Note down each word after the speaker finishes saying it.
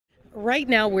Right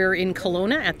now we're in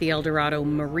Kelowna at the El Dorado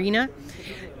Marina.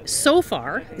 So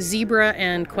far, zebra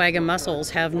and quagga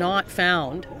mussels have not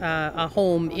found a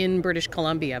home in British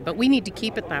Columbia, but we need to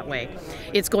keep it that way.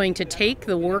 It's going to take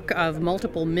the work of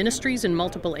multiple ministries and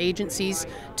multiple agencies.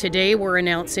 Today we're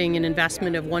announcing an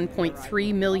investment of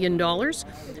 $1.3 million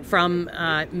from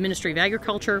Ministry of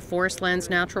Agriculture, Forest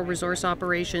Lands, Natural Resource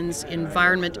Operations,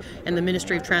 Environment, and the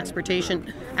Ministry of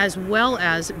Transportation, as well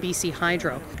as BC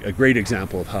Hydro. A great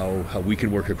example of how we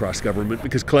can work across government,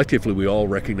 because collectively we all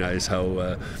recognize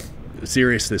how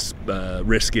serious this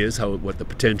risk is, what the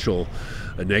potential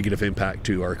negative impact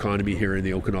to our economy here in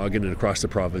the Okanagan and across the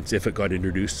province if it got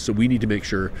introduced. So we need to make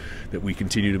sure that we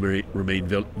continue to remain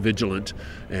vigilant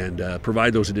and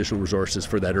provide those additional resources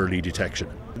for that early detection.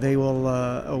 They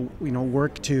will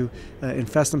work to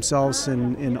infest themselves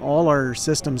in all our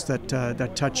systems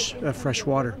that touch fresh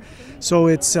water. So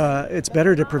it's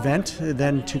better to prevent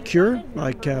than to cure,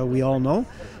 like we all know.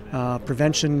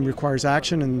 Prevention requires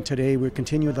action, and today we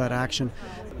continue that action.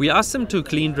 We asked them to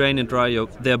clean, drain and dry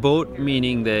their boat,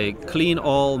 meaning they clean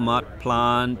all mud,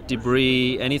 plant,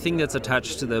 debris, anything that's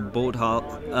attached to the boat hull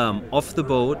off the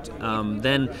boat.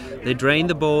 Then they drain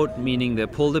the boat, meaning they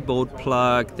pull the boat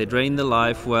plug, they drain the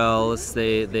live wells,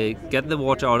 they get the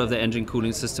water out of the engine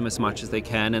cooling system as much as they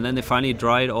can, and then they finally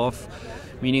dry it off,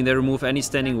 meaning they remove any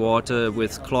standing water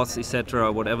with cloths,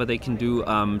 etc., whatever they can do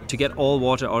to get all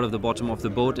water out of the bottom of the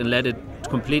boat and let it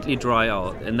completely dry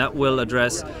out. And that will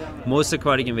address most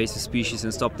aquatic invasive species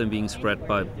and stop them being spread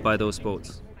by those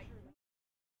boats.